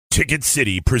Ticket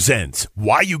City presents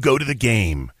Why You Go to the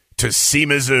Game to see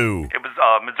Mizzou. It was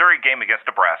a Missouri game against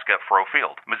Nebraska at Faurot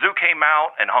Field. Mizzou came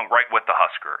out and hung right with the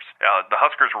Huskers. The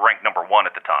Huskers were ranked number 1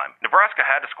 at the time. Nebraska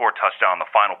had to score a touchdown on the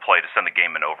final play to send the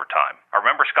game in overtime. I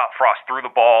remember Scott Frost threw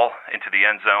the ball into the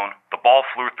end zone. The ball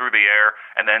flew through the air,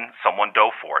 and then someone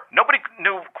dove for it. Nobody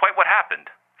knew quite what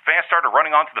happened. Fans started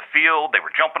running onto the field. They were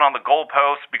jumping on the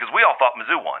goalposts because we all thought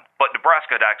Mizzou won. But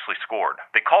Nebraska had actually scored.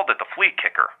 They called it the flea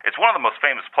kicker. It's one of the most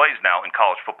famous plays now in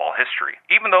college football history.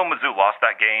 Even though Mizzou lost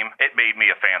that game, it made me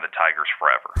a fan of the Tigers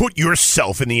forever. Put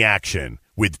yourself in the action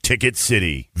with Ticket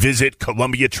City. Visit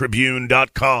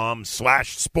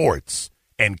ColumbiaTribune.com/sports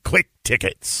and click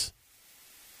tickets.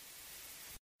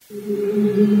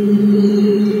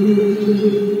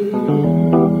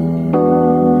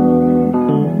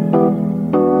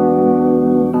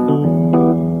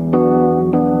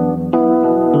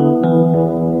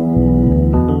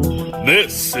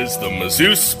 This is the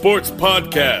Mizzou Sports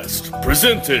Podcast,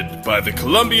 presented by the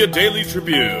Columbia Daily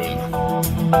Tribune.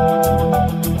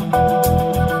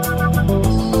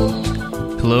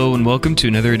 Hello and welcome to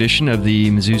another edition of the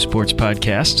Mizzou Sports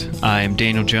Podcast. I am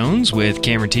Daniel Jones with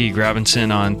Cameron Teague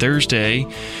Robinson on Thursday,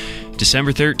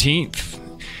 December 13th.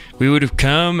 We would have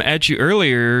come at you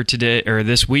earlier today or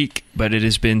this week, but it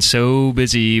has been so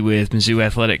busy with Mizzou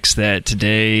athletics that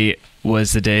today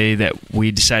was the day that we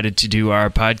decided to do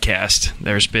our podcast.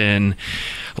 There's been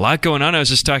a lot going on. I was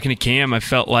just talking to Cam. I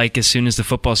felt like as soon as the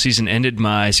football season ended,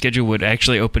 my schedule would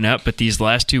actually open up, but these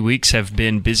last 2 weeks have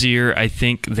been busier, I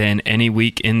think, than any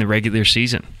week in the regular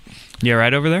season. You all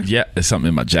right over there? Yeah, there's something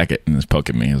in my jacket and it's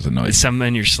poking me. It was annoying. Something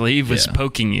in your sleeve was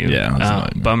poking you. Yeah, it was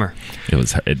annoying. Bummer. It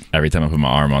was every time I put my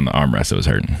arm on the armrest, it was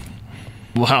hurting.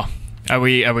 Wow. Are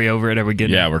we over it? Are we good?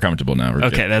 Yeah, we're comfortable now. We're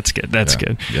okay, good. That's good. That's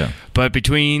good. Yeah. But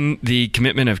between the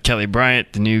commitment of Kelly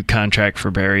Bryant, the new contract for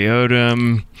Barry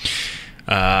Odom,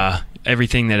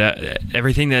 everything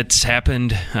that's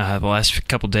happened the last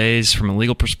couple days from a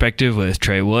legal perspective with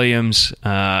Trey Williams,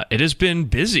 it has been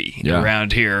busy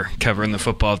around here covering the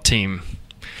football team.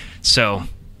 So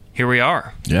here we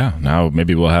are. Yeah. Now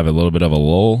maybe we'll have a little bit of a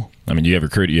lull. I mean, you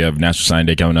have National Signing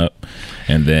Day coming up,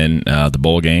 and then the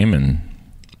bowl game and.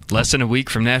 Less than a week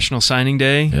from National Signing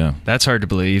Day. Yeah. That's hard to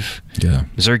believe. Yeah.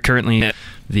 Missouri currently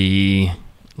the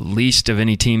least of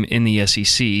any team in the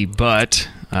SEC, but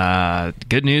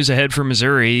good news ahead for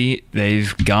Missouri.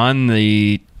 They've gone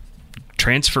the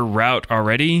transfer route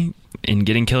already in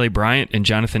getting Kelly Bryant and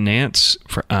Jonathan Nance.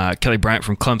 Kelly Bryant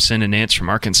from Clemson and Nance from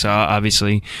Arkansas,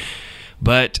 obviously.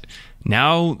 But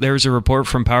now there's a report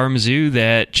from Power Mizzou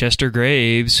that Chester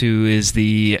Graves, who is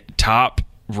the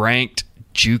top-ranked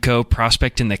JUCO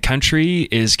prospect in the country,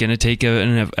 is going to take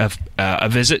a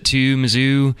visit to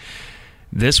Mizzou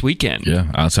this weekend. Yeah,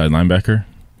 outside linebacker.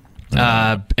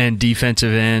 And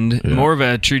defensive end. Yeah. More of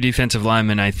a true defensive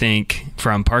lineman, I think,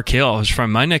 from Park Hill. He's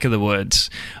from my neck of the woods,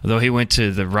 although he went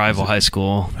to the rival high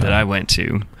school that I went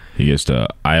to. He goes to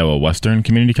Iowa Western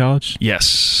Community College?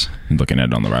 Yes. I'm looking at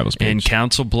it on the Rivals page. In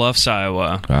Council Bluffs,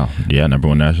 Iowa. Wow. Yeah, number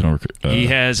 1 national. He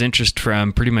has interest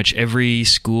from pretty much every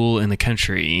school in the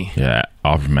country. Yeah,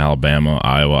 all from Alabama,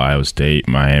 Iowa, Iowa State,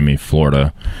 Miami,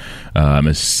 Florida,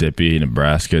 Mississippi,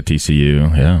 Nebraska,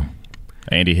 TCU. Yeah.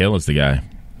 Andy Hill is the guy,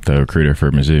 the recruiter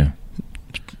for Mizzou.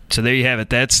 So there you have it.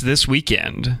 That's this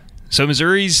weekend. So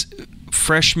Missouri's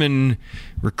freshman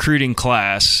recruiting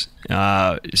class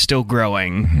still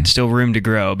growing, still room to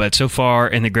grow. But so far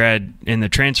in the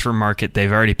transfer market,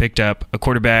 they've already picked up a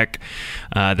quarterback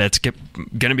that's going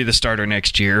to be the starter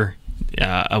next year,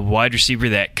 a wide receiver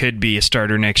that could be a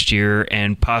starter next year,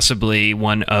 and possibly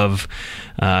one of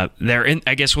I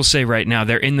guess we'll say right now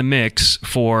they're in the mix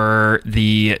for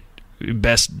the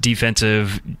best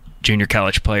defensive junior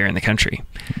college player in the country.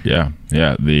 Yeah.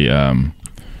 I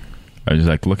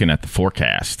was looking at the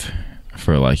forecast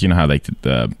for how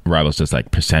the Rivals does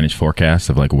percentage forecast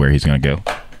of where he's going to go.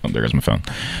 Oh, there goes my phone.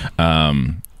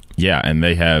 And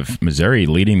they have Missouri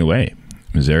leading the way.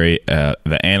 Missouri,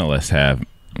 the analysts have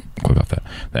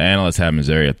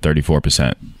Missouri at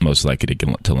 34% most likely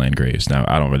to land Graves. Now,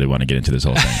 I don't really want to get into this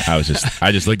whole thing. I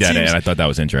just looked at it and I thought that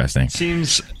was interesting.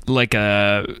 Seems like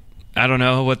I don't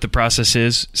know what the process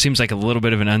is. Seems like a little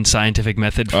bit of an unscientific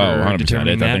method for 100%.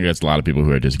 Determining that. I think there's a lot of people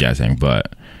who are just guessing,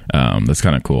 but that's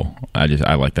kind of cool. I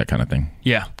like that kind of thing.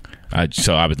 Yeah.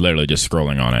 So I was literally just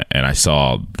scrolling on it, and I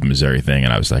saw the Missouri thing,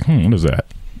 and I was like, what is that?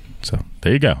 So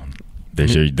there you go.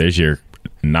 There's your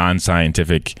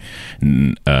non-scientific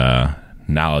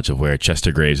knowledge of where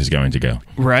Chester Graves is going to go.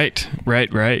 Right.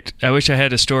 I wish I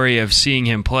had a story of seeing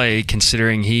him play,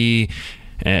 considering he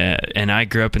and I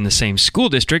grew up in the same school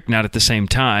district, not at the same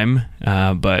time,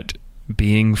 but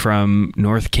being from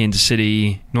North Kansas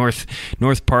City, north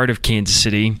part of Kansas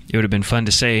City, it would have been fun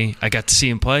to say I got to see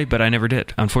him play, but I never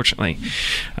did, unfortunately.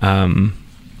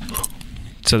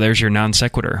 So there's your non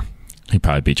sequitur. He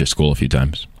probably beat your school a few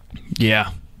times.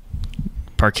 Yeah.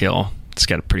 Park Hill, it's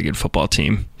got a pretty good football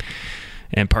team.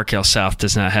 And Park Hill South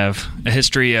does not have a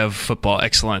history of football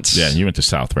excellence. Yeah, and you went to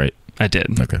South, right? I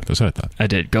did. Okay, that's what I thought. I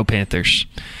did. Go Panthers.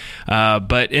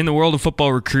 But in the world of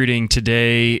football recruiting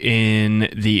today, in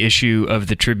the issue of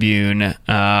the Tribune,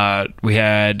 we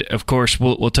had, of course,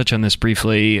 we'll touch on this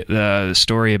briefly, the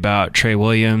story about Trey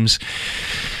Williams.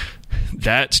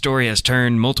 That story has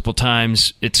turned multiple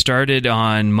times. It started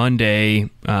on Monday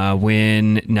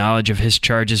when knowledge of his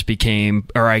charges became,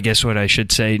 or I guess what I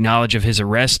should say, knowledge of his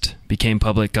arrest became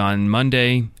public on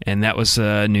Monday, and that was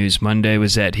the news. Monday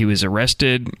was that he was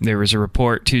arrested. There was a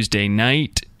report Tuesday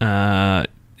night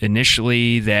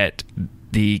initially that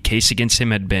the case against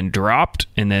him had been dropped,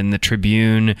 and then the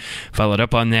Tribune followed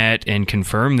up on that and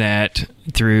confirmed that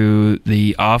through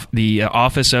the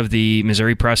office of the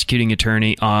Missouri prosecuting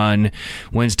attorney on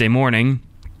Wednesday morning.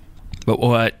 But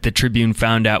what the Tribune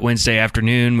found out Wednesday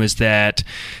afternoon was that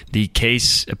the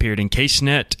case appeared in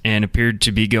CaseNet and appeared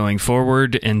to be going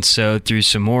forward. And so through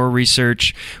some more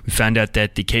research, we found out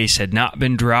that the case had not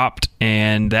been dropped,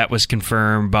 and that was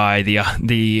confirmed by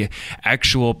the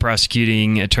actual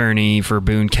prosecuting attorney for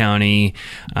Boone County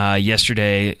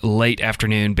yesterday late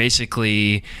afternoon,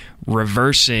 basically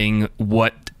reversing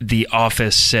what the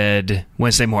office said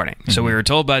Wednesday morning. Mm-hmm. So we were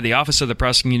told by the office of the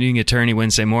prosecuting attorney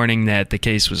Wednesday morning that the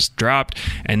case was dropped,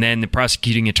 and then the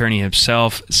prosecuting attorney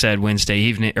himself said Wednesday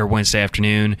evening or Wednesday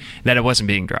afternoon that it wasn't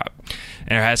being dropped,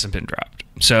 and it hasn't been dropped.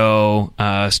 So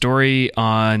story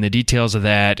on the details of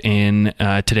that in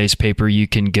today's paper. You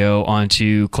can go on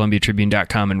to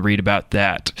ColumbiaTribune.com and read about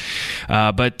that.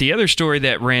 But the other story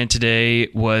that ran today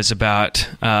was about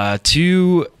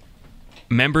two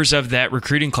members of that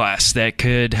recruiting class that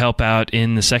could help out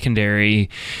in the secondary,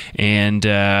 and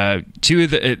two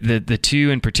of the two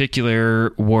in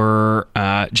particular were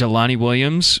Jelani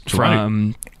Williams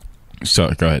from.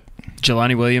 So go ahead.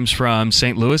 Jelani Williams from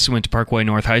St. Louis, who went to Parkway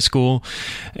North High School,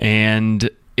 and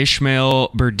Ishmael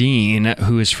Burdine,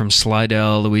 who is from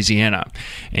Slidell, Louisiana.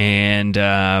 And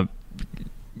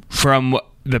from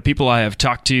the people I have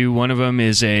talked to, one of them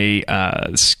is a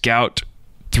scout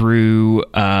through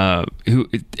who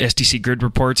SDC Grid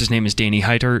reports. His name is Danny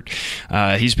Heitert.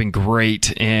 He's been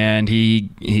great, and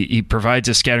he provides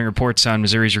us scouting reports on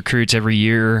Missouri's recruits every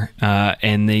year,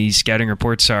 and these scouting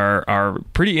reports are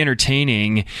pretty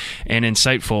entertaining and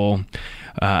insightful.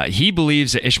 He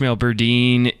believes that Ishmael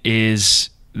Burdine is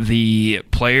the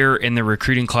player in the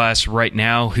recruiting class right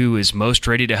now who is most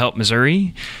ready to help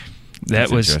Missouri.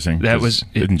 That's interesting.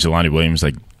 Isn't Jelani Williams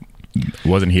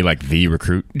wasn't he like the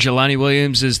recruit? Jelani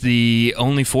Williams is the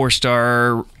only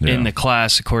 4-star in the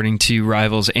class, according to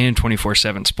Rivals and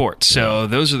 24/7 Sports. So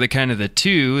those are the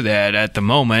two that at the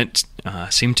moment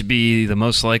seem to be the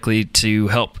most likely to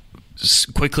help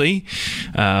quickly.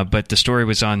 But the story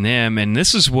was on them, and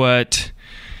this is what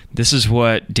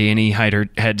Danny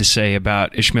Heitert had to say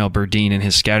about Ishmael Burdine in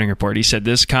his scouting report. He said,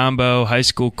 this combo, high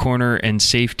school corner and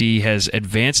safety, has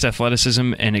advanced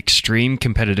athleticism and extreme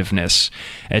competitiveness.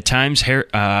 At times,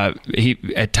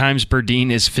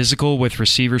 Burdine is physical with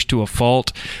receivers to a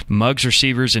fault, mugs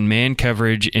receivers in man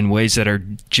coverage in ways that are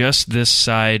just this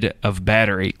side of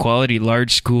battery. Quality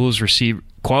large school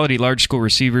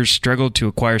receivers struggled to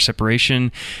acquire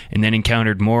separation and then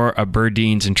encountered more of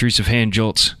Burdine's intrusive hand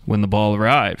jolts when the ball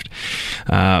arrived.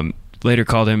 Later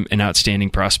called him an outstanding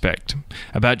prospect.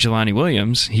 About Jelani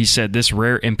Williams, he said this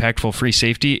rare, impactful free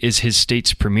safety is his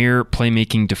state's premier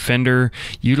playmaking defender,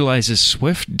 utilizes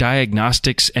swift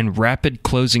diagnostics and rapid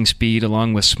closing speed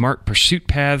along with smart pursuit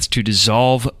paths to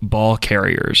dissolve ball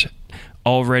carriers.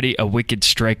 Already a wicked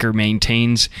striker,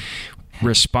 maintains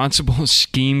responsible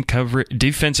scheme coverage,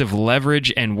 defensive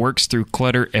leverage, and works through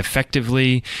clutter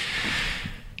effectively.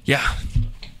 Yeah.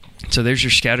 So there's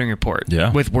your scouting report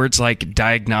with words like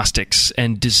diagnostics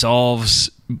and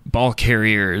dissolves ball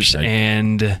carriers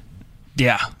and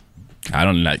I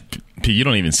don't like. You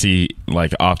don't even see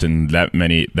often that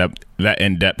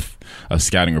in depth of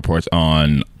scouting reports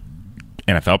on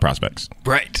NFL prospects.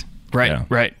 Right.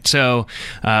 So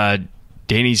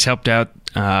Danny's helped out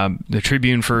the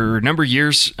Tribune for a number of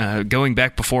years, going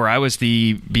back before I was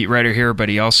the beat writer here, but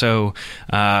he also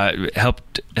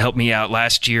helped me out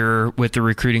last year with the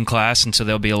recruiting class, and so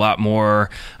there'll be a lot more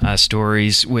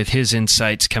stories with his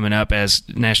insights coming up as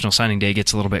National Signing Day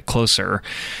gets a little bit closer.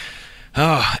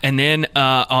 Oh, and then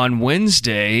on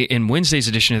Wednesday, in Wednesday's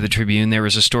edition of the Tribune, there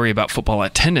was a story about football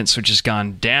attendance, which has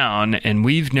gone down, and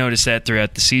we've noticed that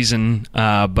throughout the season.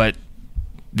 But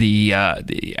the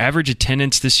average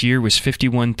attendance this year was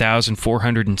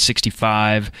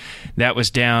 51,465. That was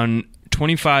down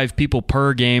 25 people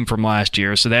per game from last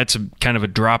year, so that's kind of a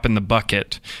drop in the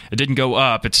bucket. It didn't go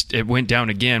up. It went down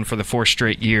again for the fourth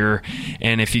straight year.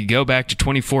 And if you go back to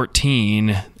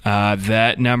 2014,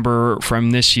 that number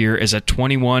from this year is a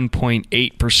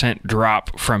 21.8%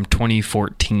 drop from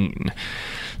 2014.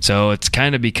 So it's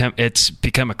kind of become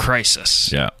a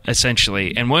crisis,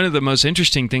 essentially. And one of the most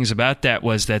interesting things about that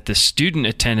was that the student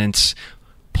attendance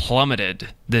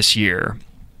plummeted this year.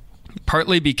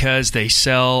 Partly because they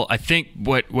sell, I think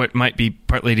what might be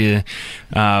partly to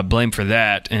blame for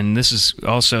that, and this is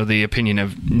also the opinion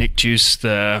of Nick Juice,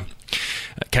 the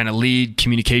kind of lead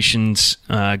communications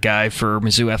guy for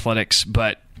Mizzou Athletics,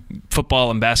 but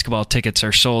football and basketball tickets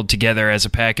are sold together as a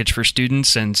package for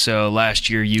students, and so last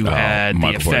year you had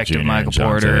the effect of Michael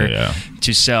Porter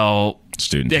to sell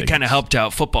student tickets. That kind of helped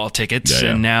out football tickets,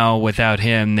 and now without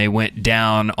him, they went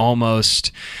down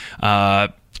almost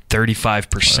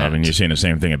 35%. I mean, you're seeing the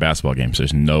same thing at basketball games.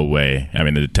 There's no way. I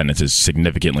mean, the attendance is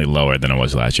significantly lower than it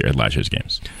was last year at last year's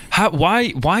games.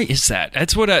 Why is that?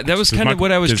 That's what that was kind of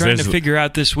what I was trying to figure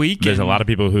out this week. There's a lot of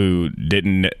people who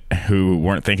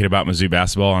weren't thinking about Mizzou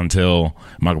basketball until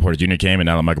Michael Porter Jr. came, and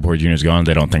now that Michael Porter Jr. is gone,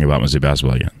 they don't think about Mizzou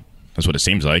basketball again. That's what it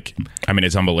seems like. I mean,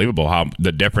 it's unbelievable how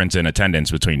the difference in attendance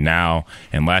between now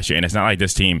and last year. And it's not like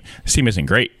this team isn't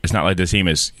great. It's not like this team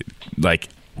is like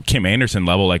Kim Anderson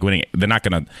level, like winning. They're not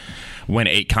going to win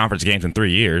 8 conference games in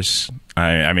 3 years.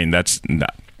 I mean, that's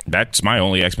my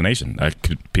only explanation.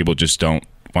 People just don't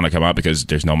want to come out because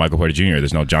there's no Michael Porter Jr.,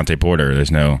 there's no Jonte Porter,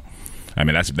 there's no. I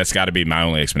mean, that's got to be my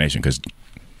only explanation because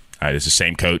it's the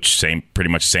same coach, pretty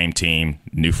much same team,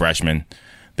 new freshmen.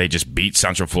 They just beat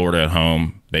Central Florida at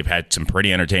home. They've had some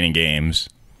pretty entertaining games.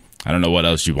 I don't know what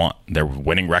else you want. Their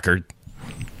winning record.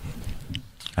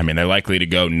 I mean, they're likely to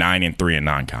go 9-3 in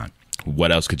non-con.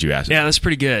 What else could you ask? Yeah, that's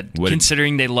pretty good.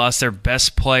 Considering they lost their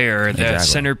best player, the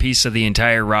centerpiece of the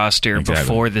entire roster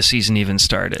before the season even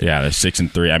started. Yeah, they're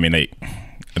 6-3. I mean,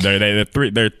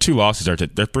 their 2 losses are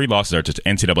their 3 losses are to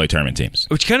NCAA tournament teams.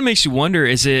 Which kind of makes you wonder: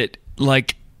 is it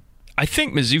like? I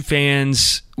think Mizzou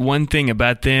fans, one thing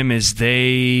about them is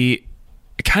they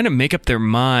kind of make up their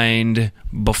mind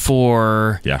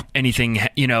before anything,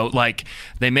 like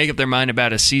they make up their mind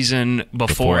about a season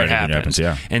before it happens.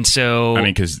 And so, I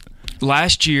mean, because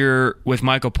last year with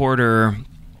Michael Porter,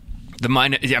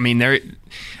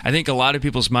 I think a lot of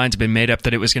people's minds have been made up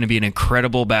that it was going to be an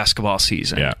incredible basketball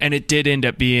season. Yeah. And it did end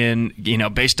up being,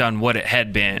 based on what it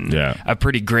had been, a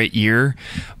pretty great year.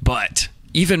 But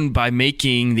even by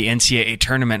making the NCAA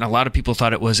tournament, a lot of people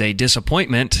thought it was a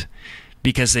disappointment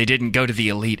because they didn't go to the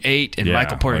Elite Eight, and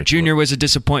Michael Porter Jr. was a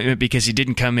disappointment because he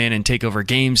didn't come in and take over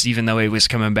games, even though he was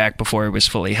coming back before he was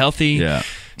fully healthy. Yeah.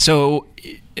 So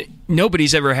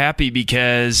nobody's ever happy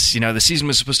because, the season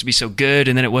was supposed to be so good,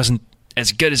 and then it wasn't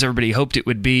as good as everybody hoped it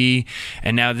would be.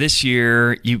 And now this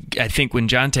year, I think when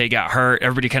Jonte got hurt,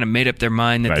 everybody kind of made up their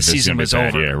mind that the season was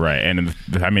over. Yeah, right. And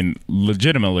I mean,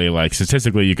 legitimately, like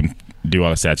statistically, you can do all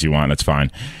the stats you want. That's fine.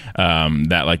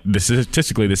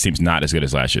 Statistically, this team's not as good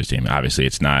as last year's team. Obviously,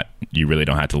 it's not. You really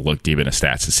don't have to look deep into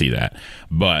stats to see that.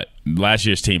 But last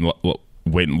year's team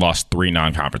went and lost 3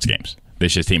 non-conference games.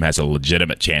 This year's team has a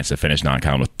legitimate chance to finish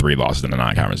non-con with 3 losses in the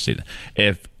non-conference season.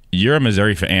 If you're a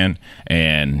Missouri fan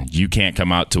and you can't come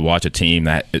out to watch a team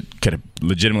that could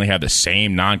legitimately have the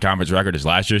same non-conference record as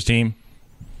last year's team,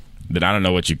 then I don't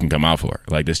know what you can come out for.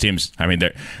 Like this team's, I mean,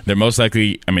 they're most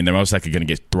likely going to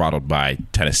get throttled by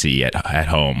Tennessee at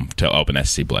home to open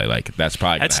SEC play. Like that's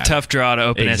probably a tough draw to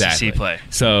open SEC play.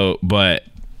 So, but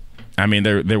I mean,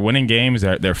 they're winning games.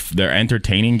 They're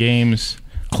entertaining games,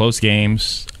 close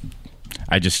games.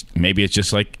 Maybe it's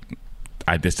just like.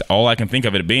 All I can think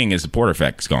of it being is the Porter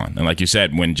effect's gone. And like you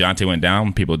said, when Jonte went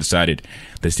down, people decided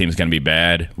this team's going to be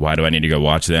bad. Why do I need to go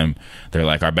watch them? They're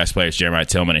like, our best player is Jeremiah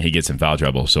Tillman, and he gets in foul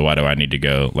trouble. So why do I need to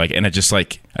go? And it just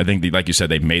like, I think, like you said,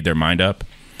 they've made their mind up.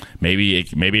 Maybe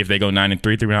if they go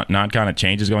 9-3 through non-con, it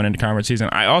changes going into conference season.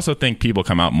 I also think people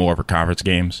come out more for conference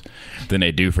games than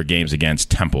they do for games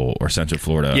against Temple or Central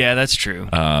Florida. Yeah, that's true.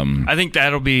 I think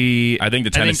that'll be. I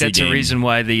think that's a reason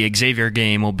why the Xavier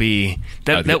game will be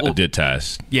that will a good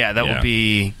test. Yeah, that will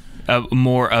be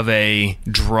more of a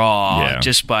draw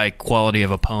just by quality of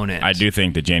opponent. I do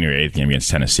think the January 8th game against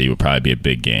Tennessee will probably be a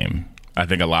big game. I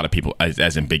think a lot of people,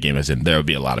 as in big game, as in there will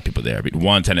be a lot of people there.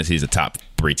 One, Tennessee is a top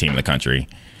 3 team in the country.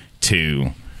 2,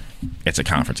 it's a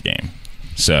conference game.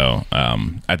 So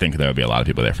I think there will be a lot of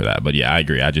people there for that. But yeah, I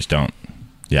agree. I just don't.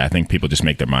 Yeah, I think people just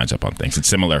make their minds up on things. It's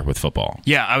similar with football.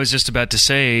 Yeah, I was just about to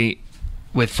say,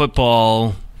 with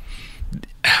football,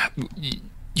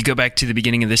 you go back to the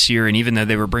beginning of this year, and even though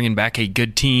they were bringing back a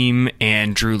good team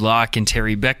and Drew Lock and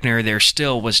Terry Beckner, there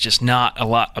still was just not a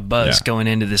lot of buzz going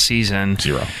into the season.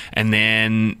 Zero. And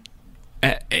then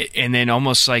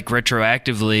almost like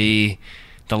retroactively,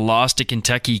 the loss to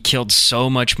Kentucky killed so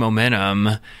much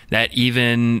momentum that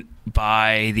even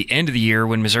by the end of the year,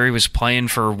 when Missouri was playing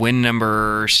for win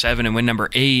number 7 and win number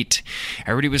 8,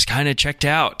 everybody was kind of checked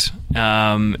out.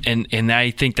 And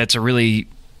I think that's a really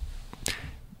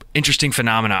interesting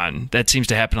phenomenon that seems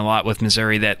to happen a lot with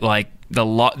Missouri, that like the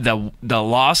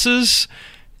losses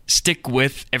stick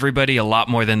with everybody a lot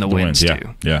more than the wins do.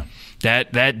 Yeah.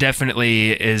 That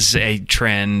definitely is a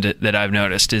trend that I've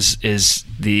noticed, is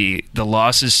the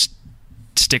losses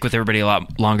stick with everybody a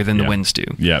lot longer than the wins do.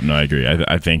 Yeah, no, I agree.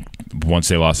 I think once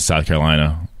they lost to South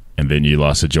Carolina and then you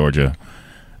lost to Georgia,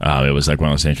 it was like one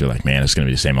of those things you're like, man, it's going to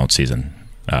be the same old season.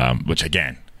 Which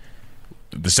again,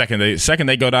 the second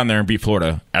they go down there and beat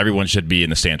Florida, everyone should be in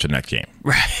the stands for the next game.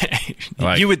 Right.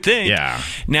 Like, you would think. Yeah.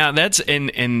 Now that's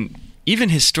and even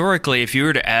historically, if you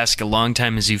were to ask a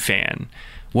longtime Mizzou fan,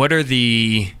 what are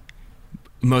the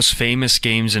most famous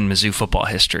games in Mizzou football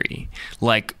history?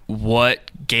 Like, what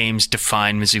games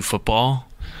define Mizzou football?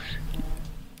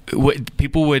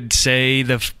 People would say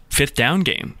the fifth down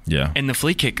game, and the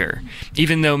flea kicker.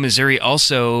 Even though Missouri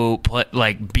also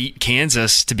beat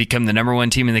Kansas to become the number 1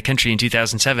 team in the country in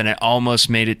 2007, it almost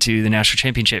made it to the national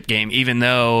championship game. Even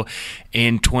though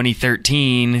in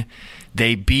 2013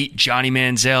 they beat Johnny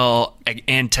Manziel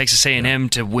and Texas A&M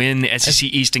to win the SEC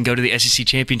East and go to the SEC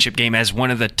championship game as one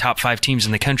of the top 5 teams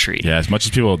in the country. Yeah, as much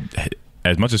as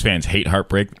fans hate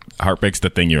heartbreak's the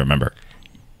thing you remember.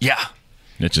 Yeah.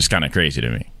 It's just kind of crazy to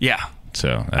me. Yeah.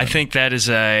 So I think that is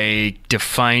a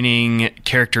defining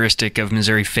characteristic of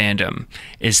Missouri fandom,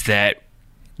 is that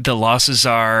the losses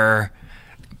are...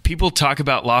 People talk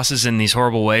about losses in these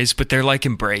horrible ways, but they're like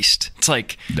embraced. It's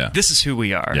like, this is who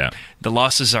we are. Yeah. The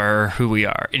losses are who we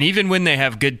are. And even when they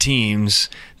have good teams,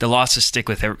 the losses stick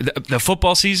with them. The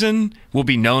football season will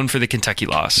be known for the Kentucky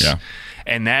loss. Yeah.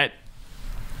 And that,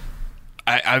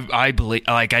 I believe,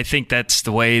 I think that's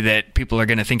the way that people are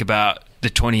going to think about the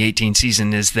 2018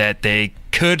 season, is that they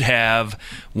could have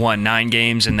won 9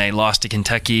 games and they lost to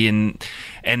Kentucky, and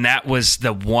that was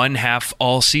the one half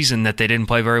all season that they didn't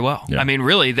play very well. Yeah. I mean,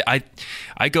 really, I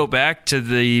go back to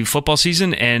the football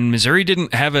season, and Missouri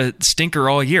didn't have a stinker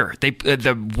all year.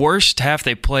 The worst half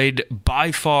they played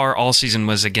by far all season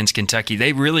was against Kentucky.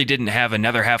 They really didn't have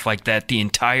another half like that the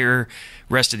entire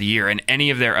rest of the year in any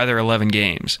of their other 11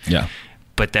 games. Yeah.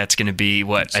 But that's going to be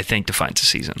what I think defines the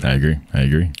season. I agree.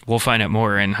 We'll find out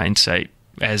more in hindsight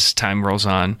as time rolls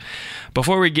on.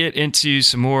 Before we get into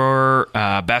some more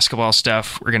basketball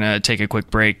stuff, we're going to take a quick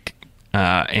break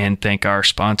and thank our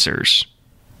sponsors.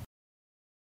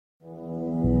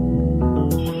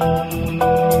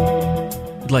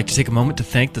 I'd like to take a moment to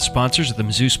thank the sponsors of the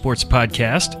Mizzou Sports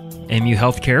Podcast: AMU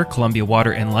Healthcare, Columbia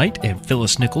Water and Light, and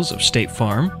Phyllis Nichols of State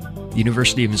Farm. The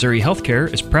University of Missouri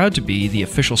Healthcare is proud to be the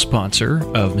official sponsor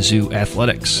of Mizzou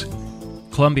Athletics.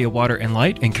 Columbia Water and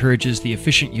Light encourages the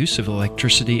efficient use of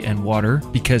electricity and water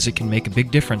because it can make a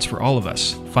big difference for all of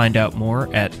us. Find out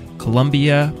more at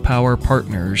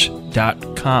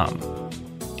columbiapowerpartners.com.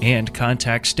 And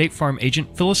contact State Farm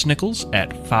agent Phyllis Nichols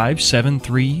at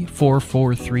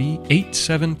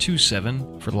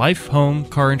 573-443-8727 for life, home,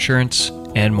 car insurance,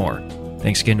 and more.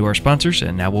 Thanks again to our sponsors,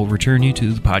 and now we'll return you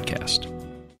to the podcast.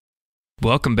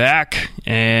 Welcome back,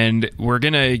 and we're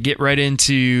going to get right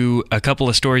into a couple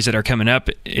of stories that are coming up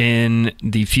in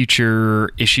the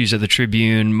future issues of the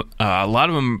Tribune. A lot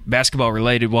of them basketball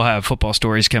related. We'll have football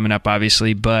stories coming up,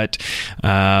 obviously, but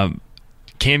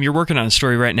Cam, you're working on a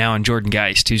story right now on Jordan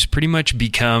Geist, who's pretty much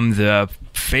become the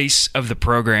face of the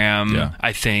program,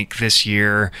 I think, this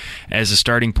year as a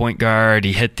starting point guard.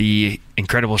 He hit the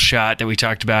incredible shot that we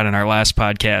talked about in our last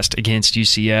podcast against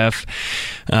UCF.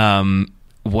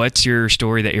 What's your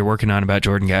story that you're working on about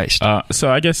Jordan Geist?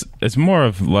 So I guess it's more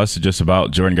or less just about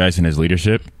Jordan Geist and his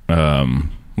leadership.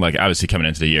 Like, obviously coming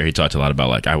into the year, he talked a lot about,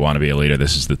 like, I want to be a leader.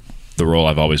 This is the role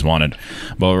I've always wanted.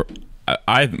 But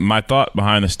my thought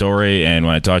behind the story, and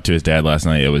when I talked to his dad last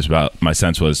night, it was about, my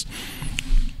sense was,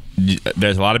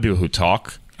 there's a lot of people who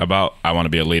talk about, I want to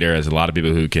be a leader. There's a lot of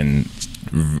people who can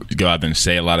go out there and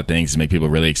say a lot of things to make people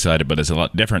really excited, but it's a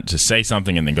lot different to say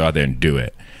something and then go out there and do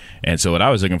it. And so what I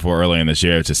was looking for early in this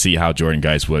year is to see how Jordan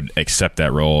Geist would accept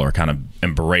that role or kind of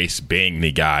embrace being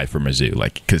the guy for Mizzou.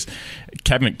 Like, because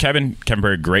Kevin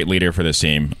Berg, great leader for this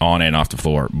team on and off the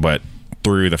floor, but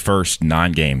through the first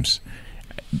 9 games,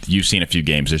 you've seen a few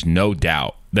games. There's no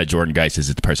doubt that Jordan Geist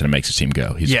is the person that makes his team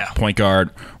go. He's a point guard,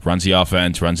 runs the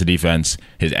offense, runs the defense.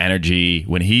 His energy,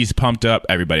 when he's pumped up,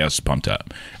 everybody else is pumped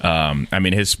up. I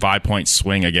mean, his 5-point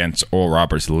swing against Oral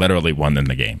Roberts literally won them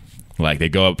the game. Like, they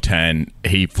go up 10,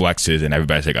 he flexes, and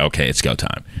everybody's like, okay, it's go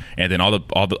time. And then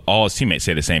all his teammates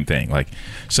say the same thing. Like,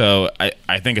 so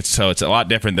I think it's a lot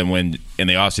different than when in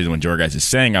the offseason when Jordan Geist is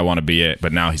saying I want to be it,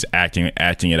 but now he's acting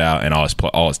it out, and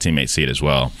all his teammates see it as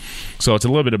well. So it's a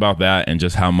little bit about that and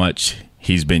just how much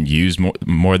he's been used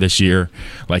more this year.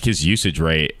 Like, his usage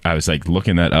rate, I was like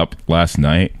looking that up last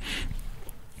night.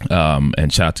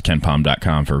 And shout out to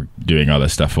KenPom.com for doing all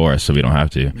this stuff for us so we don't have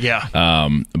to. Yeah.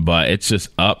 But it's just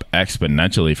up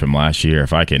exponentially from last year.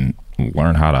 If I can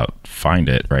learn how to find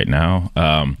it right now.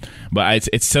 But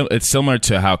it's similar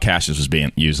to how Cassius was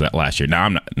being used last year. Now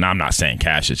I'm not saying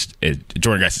Cassius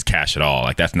Jordan Geist is cash at all.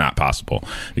 Like, that's not possible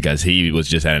because he was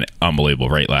just at an unbelievable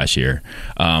rate last year.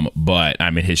 But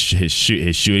I mean, his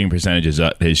shooting percentage is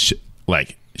up.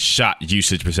 Shot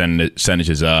usage percentage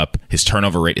is up. His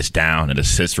turnover rate is down, and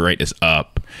assist rate is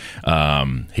up.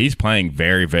 He's playing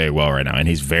very, very well right now, and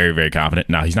he's very, very confident.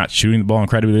 Now, he's not shooting the ball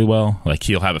incredibly well. Like,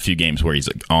 he'll have a few games where he's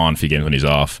like on, a few games when he's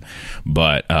off.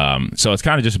 But so it's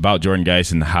kind of just about Jordan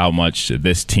Geist and how much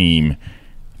this team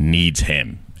needs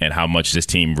him and how much this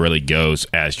team really goes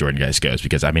as Jordan Geist goes.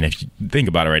 Because, I mean, if you think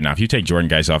about it right now, if you take Jordan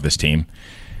Geist off this team,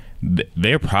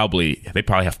 they probably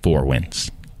have 4 wins.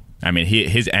 I mean,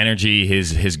 his energy,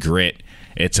 his grit,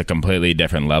 it's a completely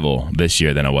different level this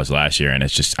year than it was last year. And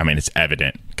it's just, I mean, it's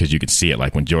evident because you could see it.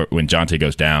 Like, when Jonte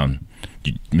goes down,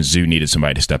 Mizzou needed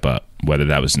somebody to step up, whether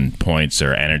that was in points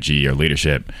or energy or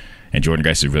leadership. And Jordan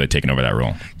Geist has really taken over that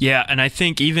role. Yeah, and I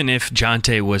think even if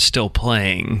Jonte was still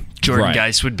playing, Jordan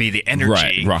Geist would be the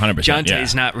energy. Right, 100%.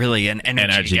 Jonte's not really an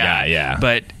energy guy. Yeah.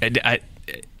 But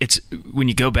it's when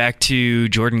you go back to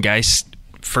Jordan Geist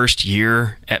first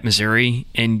year at Missouri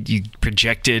and you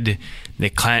projected the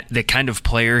kind of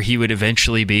player he would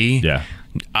eventually be,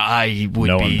 I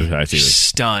would be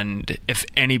stunned if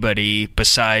anybody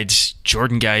besides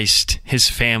Jordan Geist, his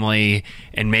family,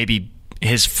 and maybe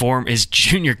his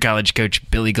junior college coach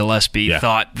Billy Gillespie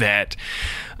thought that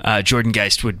Jordan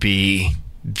Geist would be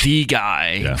the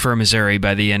guy for Missouri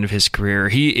by the end of his career.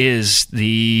 He is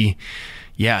the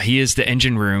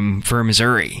engine room for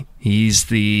Missouri. He's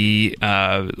that's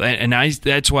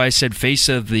why I said face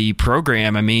of the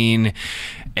program. I mean,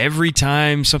 every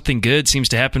time something good seems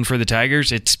to happen for the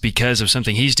Tigers, it's because of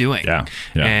something he's doing. Yeah.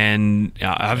 And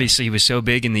obviously he was so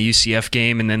big in the UCF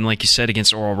game, and then, like you said,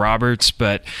 against Oral Roberts.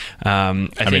 But I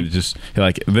think just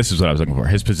like this is what I was looking for.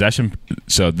 His possession.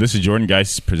 So this is Jordan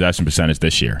Geist's possession percentage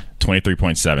this year,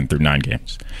 23.7 through 9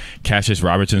 games. Cassius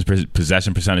Robertson's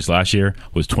possession percentage last year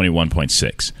was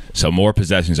 21.6. So more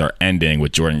possessions are ending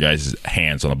with Jordan Geist's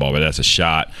hands on the ball, whether that's a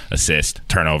shot, assist,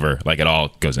 turnover, like it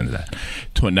all goes into that.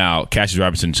 Now, Cassius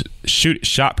Robertson's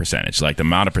shot percentage, like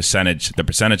the percentage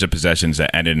of possessions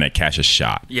that ended in a Cassius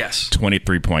shot,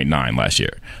 23.9 last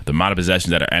year. The amount of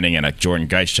possessions that are ending in a Jordan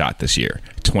Geist shot this year,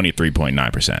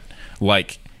 23.9%.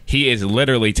 Like, he is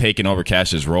literally taking over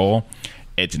Cassius' role.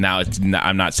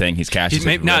 I'm not saying he's Cassius.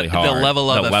 He's not really hard. The level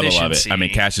of efficiency. I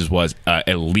mean, Cassius was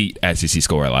elite SEC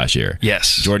scorer last year.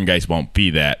 Yes. Jordan Geist won't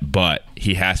be that, but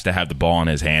he has to have the ball in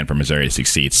his hand for Missouri to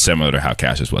succeed, similar to how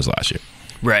Cassius was last year.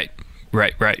 Right.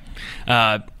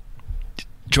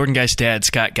 Jordan Geist's dad,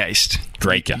 Scott Geist.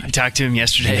 Great guy. You talked to him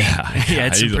yesterday. Yeah. He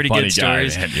had some pretty good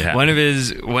stories. Guy, yeah. One of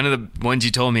the ones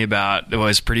you told me about that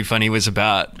was pretty funny was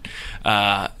about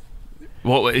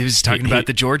what he was talking about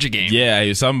the Georgia game. Yeah, he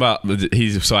was talking about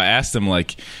so I asked him,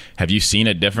 like, have you seen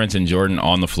a difference in Jordan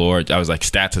on the floor? I was like,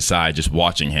 stats aside, just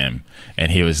watching him.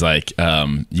 And he was like,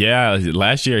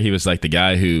 last year he was like the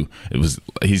guy who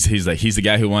he's the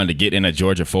guy who wanted to get in a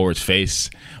Georgia forward's face,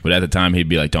 but at the time he'd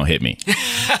be like, don't hit me.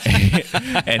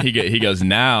 And he goes,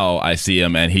 now I see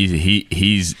him and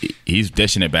he's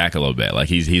dishing it back a little bit. Like,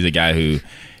 he's a guy who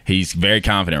he's very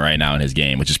confident right now in his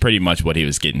game, which is pretty much what he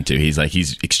was getting to. He's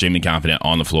extremely confident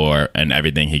on the floor and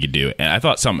everything he could do. And I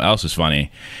thought something else was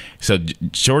funny. So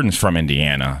Jordan's from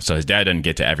Indiana, so his dad doesn't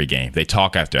get to every game. They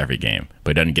talk after every game,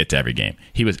 but he doesn't get to every game.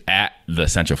 He was at the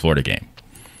Central Florida game.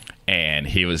 And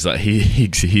he was like,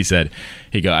 he said,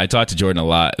 I talked to Jordan a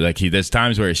lot. Like, there's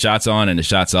times where his shot's on and his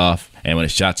shot's off. And when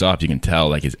his shot's off, you can tell,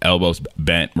 like, his elbow's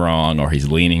bent wrong or he's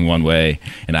leaning one way.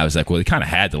 And I was like, well, he kind of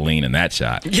had to lean in that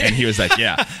shot. Yeah. And he was like,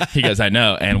 yeah. He goes, I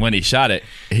know. And when he shot it,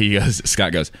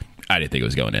 Scott goes, I didn't think it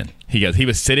was going in. He goes, he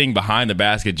was sitting behind the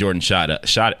basket Jordan shot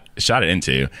it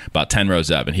into about 10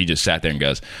 rows up, and he just sat there and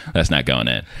goes, that's not going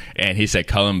in. And he said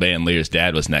Cullen Van Leer's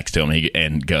dad was next to him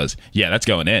and goes, yeah, that's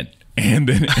going in. And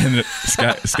then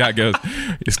Scott goes,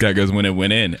 when it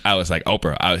went in, I was like,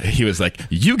 Oprah. He was like,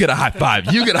 you get a high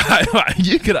five. You get a high five.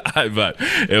 You get a high five.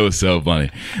 It was so funny.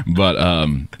 But,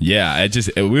 I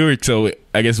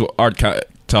guess our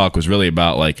talk was really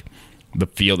about, like, the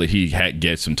feel that he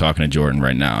gets from talking to Jordan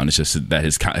right now. And it's just that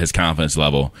his confidence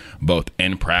level, both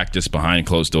in practice behind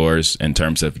closed doors in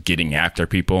terms of getting after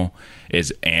people,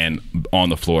 and on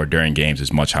the floor during games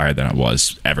is much higher than it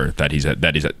was ever that he's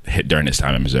hit during his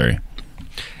time in Missouri.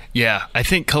 Yeah, I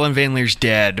think Cullen Van Leer's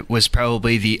dad was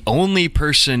probably the only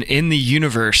person in the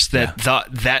universe that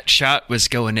thought that shot was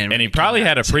going in. And he probably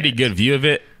had a pretty good view of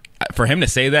it. For him to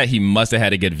say that, he must have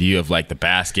had a good view of, like, the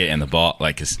basket and the ball.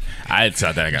 Like, 'cause I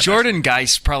thought that I got Jordan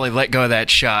Geist probably let go of that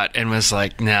shot and was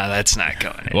like, "No, that's not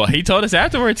going in." Well, he told us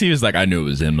afterwards, he was like, "I knew it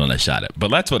was him when I shot it."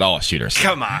 But that's what all shooters say.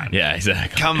 Come on. Yeah,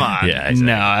 exactly. Come on. Yeah, exactly.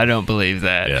 No, I don't believe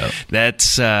that. Yeah.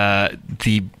 That's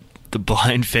the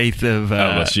blind faith of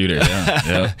a shooter.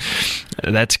 Yeah.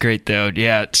 That's great, though.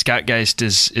 Yeah, Scott Geist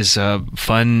is a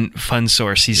fun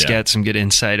source. He's got some good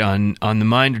insight on the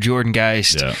mind of Jordan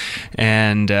Geist. Yeah.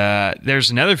 And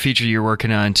there's another feature you're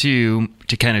working on, too,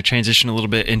 to kind of transition a little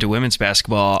bit into women's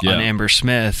basketball on Amber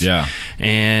Smith. Yeah.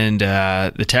 And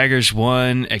the Tigers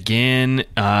won again.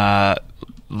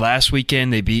 Last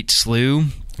weekend, they beat SLU.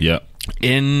 Yeah.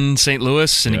 In St.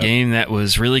 Louis in a game that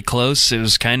was really close. It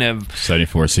was kind of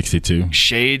 74-62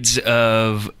 shades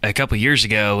of a couple years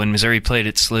ago when Missouri played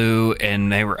at SLU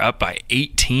and they were up by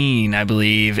 18, I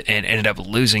believe, and ended up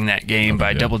losing that game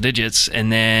by double digits.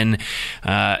 And then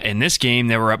in this game,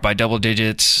 they were up by double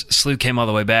digits. SLU came all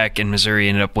the way back, and Missouri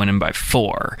ended up winning by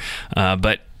 4.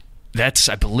 But that's,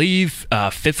 I believe,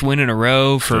 fifth win in a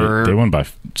row for... They won by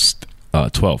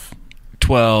 12.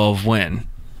 12 win.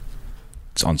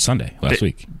 It's on Sunday last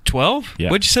week. 12? Yeah.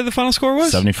 What'd you say the final score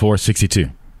was?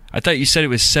 74-62. I thought you said it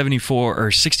was 74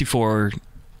 or 64.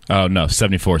 Oh, no,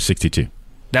 74-62.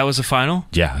 That was the final?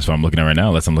 Yeah, that's what I'm looking at right now,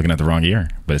 unless I'm looking at the wrong year.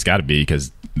 But it's got to be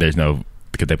because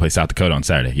they play South Dakota on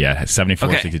Saturday. Yeah,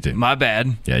 74-62. Okay, my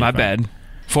bad. Yeah, my bad.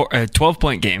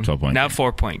 12-point game. 12-point now game.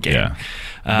 4-point game. Yeah.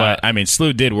 But, I mean,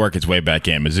 SLU did work its way back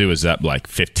in. Mizzou was up like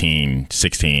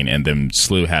 15-16, and then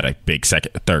SLU had a big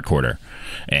third quarter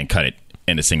and cut it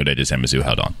into single digits, and Mizzou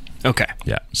held on. Okay.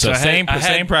 Yeah. So same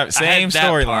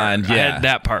storyline. Yeah. I had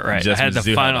that part right. Just I had Mizzou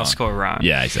the final score wrong.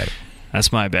 Yeah, exactly.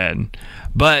 That's my bad.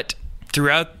 But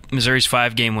throughout Missouri's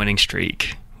 5-game winning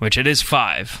streak, which it is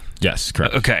 5. Yes,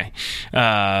 correct. Okay.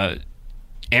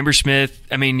 Amber Smith,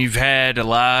 I mean, you've had a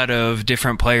lot of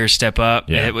different players step up.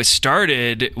 Yeah. It was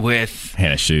started with...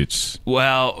 Hannah Schutz.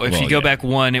 Well, if you go back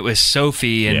one, it was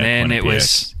Sophie, and then it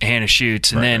was Hannah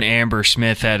Schutz, and then Amber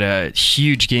Smith had a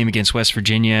huge game against West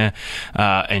Virginia,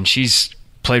 and she's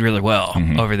played really well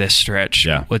over this stretch.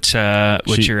 Yeah. What's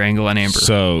your angle on Amber?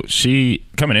 So she,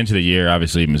 coming into the year,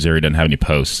 obviously Missouri doesn't have any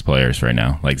post players right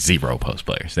now, like 0 post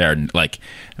players. They are like,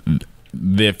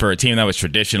 for a team that was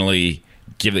traditionally...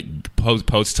 give the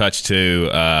post touch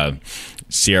to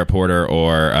Sierra Porter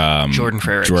or Jordan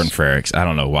Frericks. Jordan Frericks. I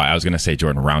don't know why. I was going to say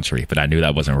Jordan Roundtree, but I knew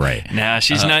that wasn't right. Nah,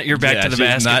 she's not your back to the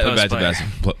basket not post a player.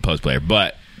 Post player.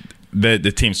 But the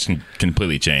team's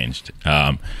completely changed.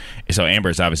 So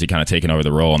Amber's obviously kind of taken over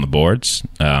the role on the boards.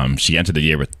 She entered the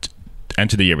year with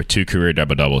 2 career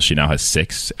double-doubles. She now has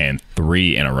 6 and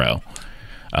 3 in a row.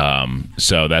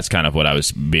 So that's kind of what I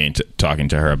was talking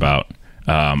to her about.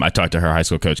 I talked to her high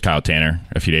school coach, Kyle Tanner,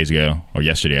 a few days ago, or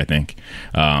yesterday, I think,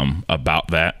 about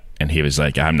that. And he was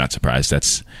like, I'm not surprised.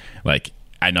 That's like,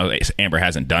 I know Amber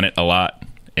hasn't done it a lot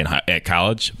at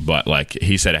college, but like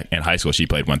he said in high school, she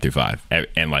played 1 through 5.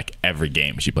 And like every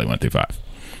game, she played 1 through 5.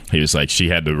 He was like, she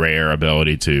had the rare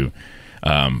ability to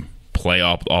play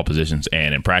all positions.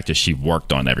 And in practice, she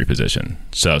worked on every position.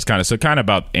 So it's kind of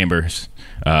about Amber's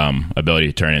ability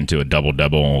to turn into a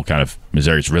double-double, kind of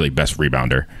Missouri's really best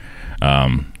rebounder.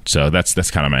 So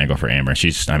that's kind of my angle for Amber.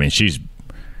 She's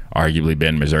arguably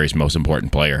been Missouri's most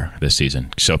important player this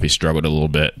season. Sophie struggled a little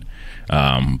bit,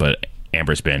 but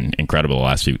Amber's been incredible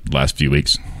the last few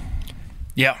weeks.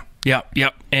 Yeah.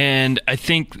 And I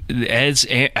think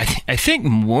I think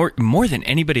more than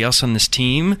anybody else on this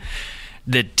team,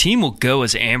 the team will go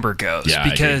as Amber goes,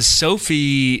 because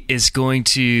Sophie is going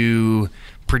to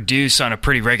produce on a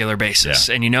pretty regular basis,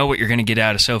 and you know what you're going to get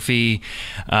out of Sophie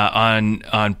on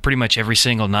pretty much every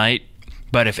single night.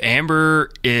 But if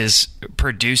Amber is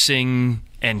producing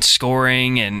and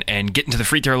scoring and getting to the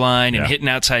free throw line and hitting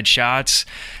outside shots,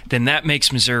 then that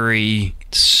makes Missouri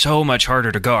so much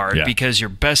harder to guard, because your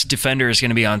best defender is going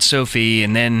to be on Sophie,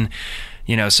 and then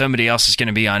somebody else is going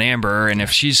to be on Amber, and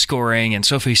if she's scoring and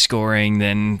Sophie's scoring,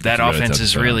 then that offense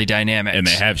is really dynamic. And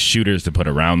they have shooters to put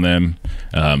around them.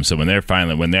 So when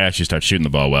they actually start shooting the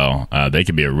ball well, they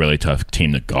could be a really tough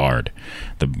team to guard.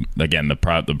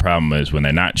 The problem is when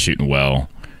they're not shooting well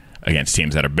against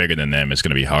teams that are bigger than them, it's going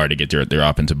to be hard to get their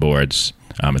offensive boards.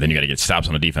 And then you got to get stops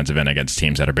on the defensive end against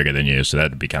teams that are bigger than you. So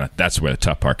that'd be that's where the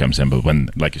tough part comes in. But when,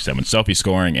 like you said, when Sophie's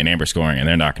scoring and Amber's scoring and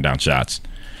they're knocking down shots,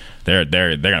 they're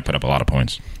going to put up a lot of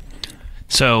points.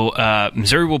 So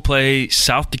Missouri will play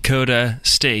South Dakota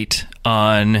State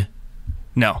South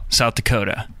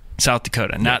Dakota,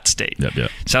 not State. Yep.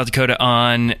 South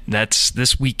Dakota that's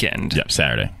this weekend. Yep,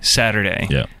 Saturday.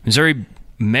 Yep. Missouri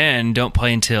men don't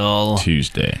play until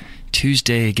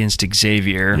Tuesday against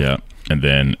Xavier. Yep. And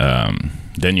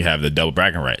then you have the double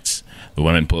bragging rights. The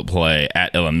women play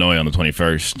at Illinois on the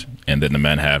 21st, and then the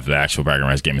men have the actual bragging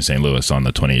rights game in St. Louis on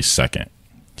the 22nd.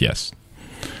 Yes.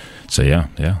 So, yeah.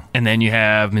 And then you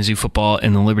have Mizzou football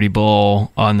in the Liberty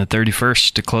Bowl on the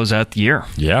 31st to close out the year.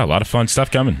 Yeah, a lot of fun stuff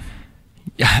coming.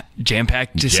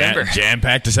 Jam-packed December.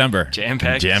 Jam-packed December.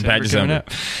 Jam-packed December.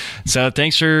 So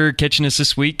thanks for catching us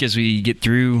this week as we get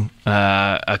through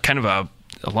a kind of a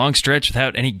long stretch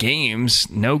without any games.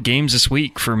 No games this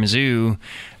week for Mizzou.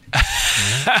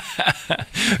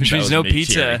 Which means no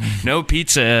pizza. No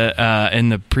pizza in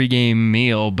the pregame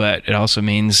meal, but it also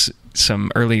means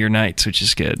some earlier nights, which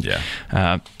is good.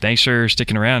 Yeah. Thanks for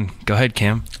sticking around. Go ahead,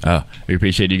 Cam. We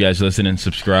appreciate you guys listening.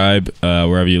 Subscribe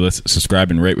wherever you listen.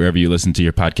 Subscribe and rate wherever you listen to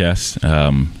your podcasts.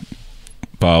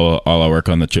 Follow all our work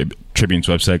on the Tribune's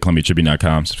website,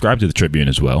 ColumbiaTribune.com. Subscribe to the Tribune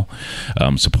as well.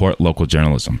 Support local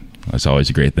journalism. That's always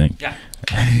a great thing. Yeah.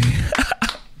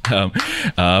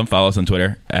 Follow us on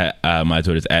Twitter. My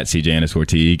Twitter is at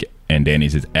CJ_Teague, and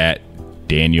Danny's is at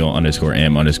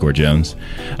Daniel_M_Jones.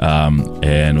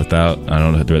 And without, I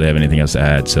don't really have anything else to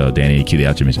add. So, Danny, cue the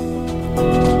outro music.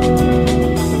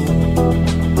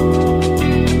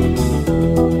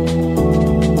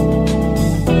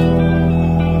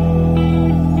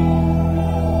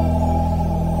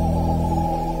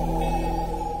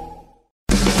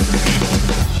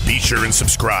 Sure and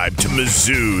subscribe to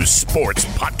Mizzou's Sports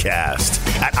Podcast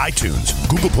at iTunes,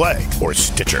 Google Play, or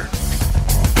Stitcher.